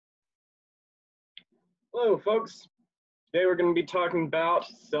Hello, folks. Today we're going to be talking about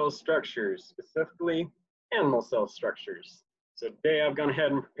cell structures, specifically animal cell structures. So today I've gone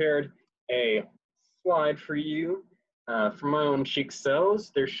ahead and prepared a slide for you from my own cheek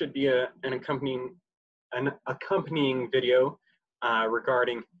cells. There should be an accompanying video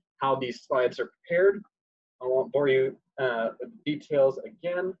regarding how these slides are prepared. I won't bore you with the details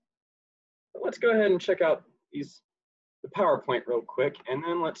again, but let's go ahead and check out the PowerPoint real quick, and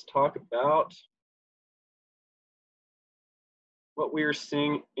then let's talk about what we are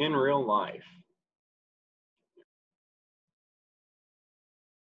seeing in real life.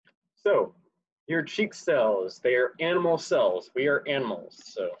 So your cheek cells, they are animal cells. We are animals,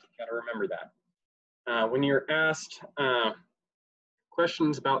 so gotta remember that. When you're asked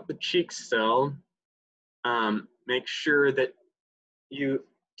questions about the cheek cell, make sure that you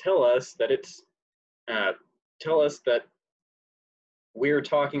tell us that we're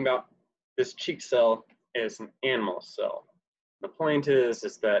talking about this cheek cell as an animal cell. The point is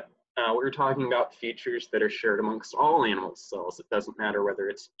that we're talking about features that are shared amongst all animal cells. It doesn't matter whether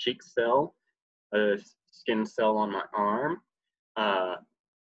it's cheek cell, a skin cell on my arm,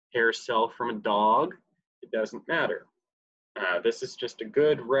 hair cell from a dog. It doesn't matter. This is just a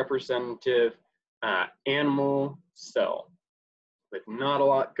good representative animal cell with not a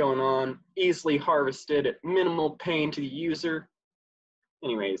lot going on, easily harvested at minimal pain to the user.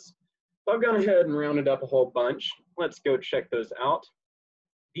 Anyways, so I've gone ahead and rounded up a whole bunch. Let's go check those out.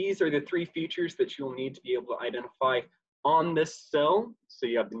 These are the three features that you'll need to be able to identify on this cell. So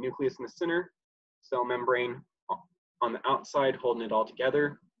you have the nucleus in the center, cell membrane on the outside holding it all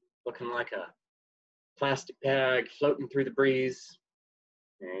together, looking like a plastic bag floating through the breeze.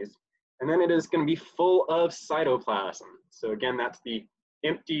 Anyways. And then it is going to be full of cytoplasm. So again, that's the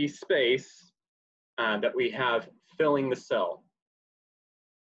empty space that we have filling the cell.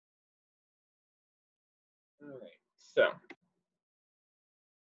 All right, so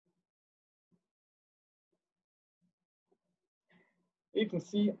you can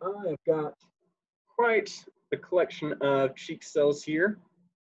see I've got quite the collection of cheek cells here.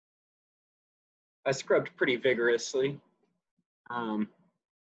 I scrubbed pretty vigorously.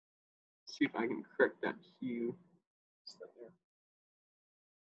 See if I can correct that hue. As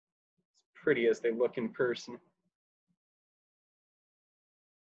pretty as they look in person.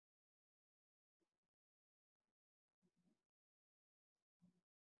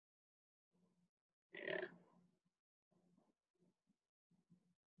 Yeah.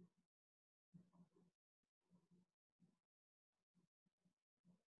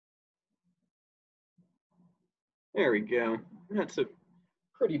 There we go. That's a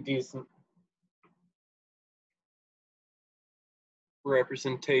pretty decent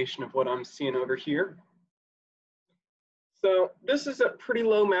representation of what I'm seeing over here. So this is at pretty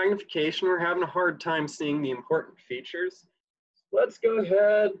low magnification. We're having a hard time seeing the important features. Let's go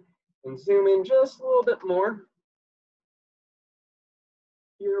ahead and zoom in just a little bit more.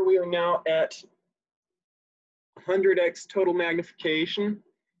 Here we are now at 100x total magnification.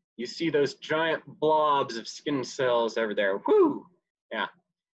 You see those giant blobs of skin cells over there. Whoo! Yeah.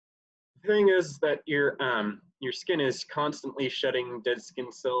 The thing is that your skin is constantly shedding dead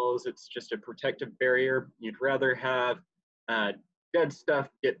skin cells. It's just a protective barrier. You'd rather have dead stuff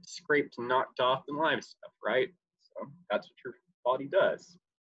get scraped and knocked off than live stuff, right? So that's what your body does.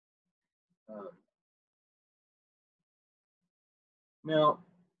 Now,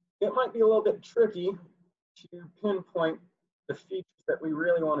 it might be a little bit tricky to pinpoint the features that we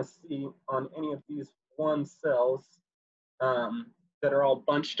really want to see on any of these one cells that are all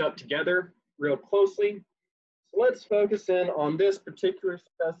bunched up together real closely. So let's focus in on this particular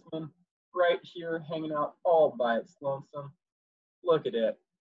specimen right here, hanging out all by its lonesome. Look at it.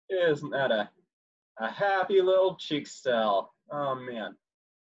 Isn't that a happy little cheek cell? Oh man.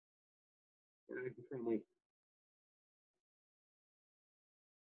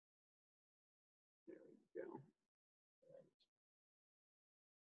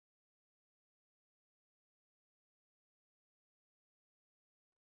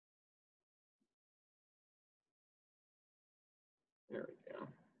 There we go.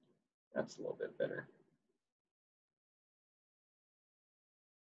 That's a little bit better.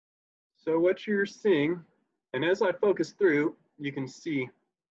 So what you're seeing, and as I focus through, you can see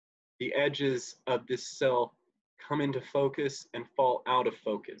the edges of this cell come into focus and fall out of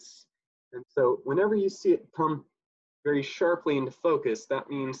focus. And so whenever you see it come very sharply into focus, that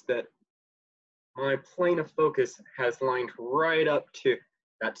means that my plane of focus has lined right up to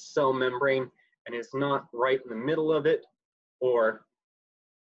that cell membrane and is not right in the middle of it or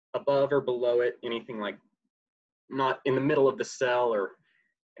above or below it, anything like not in the middle of the cell or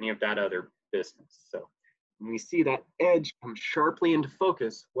any of that other business. So and we see that edge come sharply into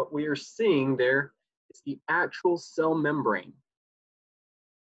focus, what we are seeing there is the actual cell membrane.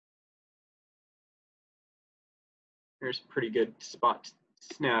 Here's a pretty good spot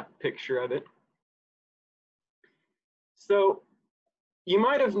snap picture of it. So you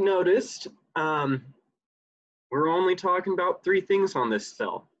might have noticed we're only talking about 3 things on this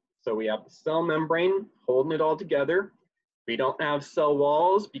cell. So we have the cell membrane holding it all together. We don't have cell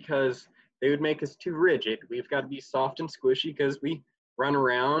walls because they would make us too rigid. We've got to be soft and squishy because we run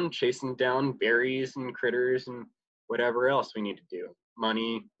around chasing down berries and critters and whatever else we need to do.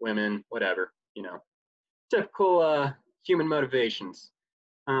 Money, women, whatever, you know. Typical human motivations.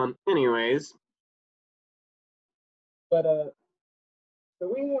 Anyways, but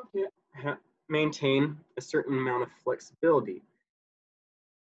so we have to maintain a certain amount of flexibility,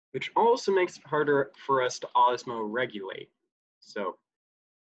 which also makes it harder for us to osmoregulate. So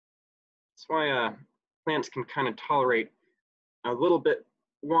that's why plants can kind of tolerate a little bit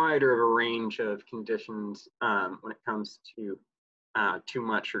wider of a range of conditions when it comes to too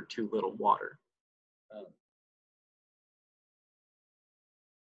much or too little water.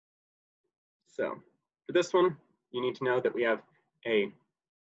 So for this one, you need to know that we have a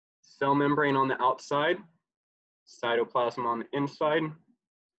cell membrane on the outside, cytoplasm on the inside,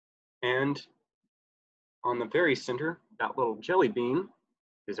 and on the very center, that little jelly bean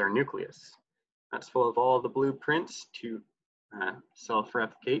is our nucleus. That's full of all the blueprints to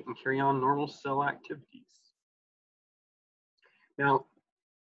self-replicate and carry on normal cell activities. Now,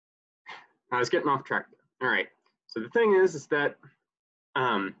 I was getting off track there. All right, so the thing is that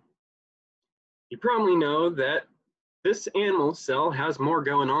you probably know that this animal cell has more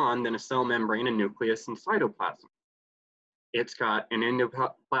going on than a cell membrane, a nucleus, and cytoplasm. It's got an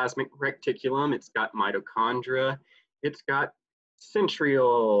endoplasmic reticulum, it's got mitochondria, it's got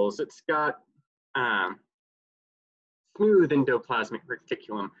centrioles, it's got smooth endoplasmic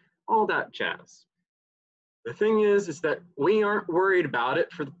reticulum, all that jazz. The thing is that we aren't worried about it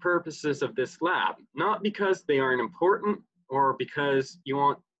for the purposes of this lab, not because they aren't important or because you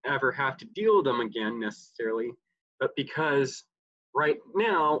won't ever have to deal with them again necessarily, but because right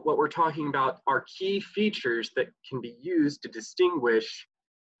now what we're talking about are key features that can be used to distinguish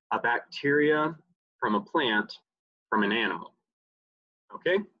a bacteria from a plant from an animal.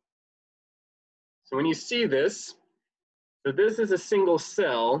 Okay? So when you see this, so this is a single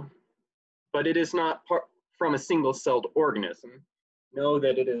cell, but it is not from a single-celled organism. Know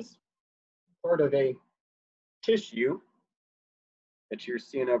that it is part of a tissue that you're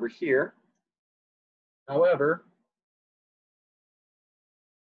seeing over here. However,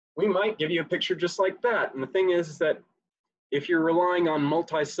 we might give you a picture just like that. And the thing is that if you're relying on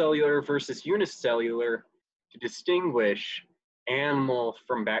multicellular versus unicellular to distinguish animal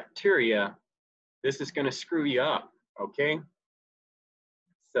from bacteria, this is going to screw you up, okay?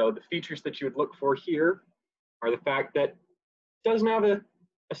 So the features that you would look for here are the fact that it doesn't have a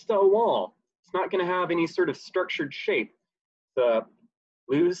cell wall. It's not going to have any sort of structured shape. It's a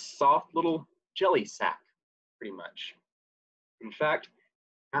loose, soft little jelly sack, pretty much. In fact,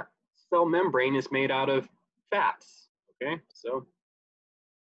 that cell membrane is made out of fats, okay? So,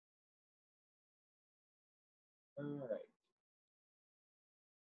 all right.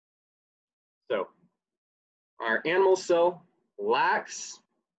 So, our animal cell lacks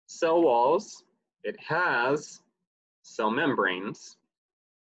cell walls. It has cell membranes.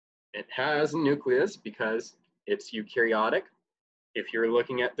 It has a nucleus because it's eukaryotic. If you're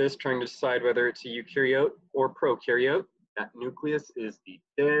looking at this trying to decide whether it's a eukaryote or prokaryote, that nucleus is the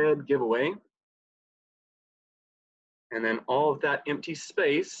dead giveaway. And then all of that empty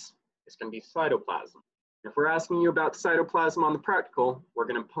space is going to be cytoplasm. If we're asking you about cytoplasm on the practical, we're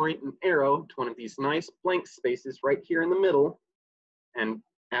going to point an arrow to one of these nice blank spaces right here in the middle and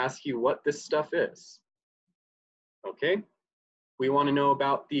ask you what this stuff is. Okay? We want to know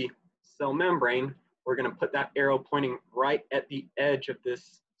about the cell membrane. We're going to put that arrow pointing right at the edge of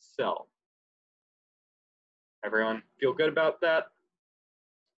this cell. Everyone feel good about that?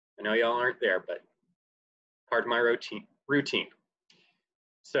 I know y'all aren't there, but part of my routine.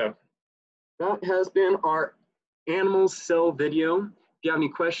 So that has been our animal cell video. If you have any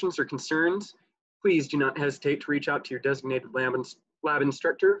questions or concerns, please do not hesitate to reach out to your designated lab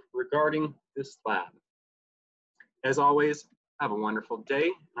instructor regarding this lab. As always, have a wonderful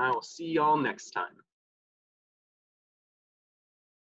day, and I will see y'all next time.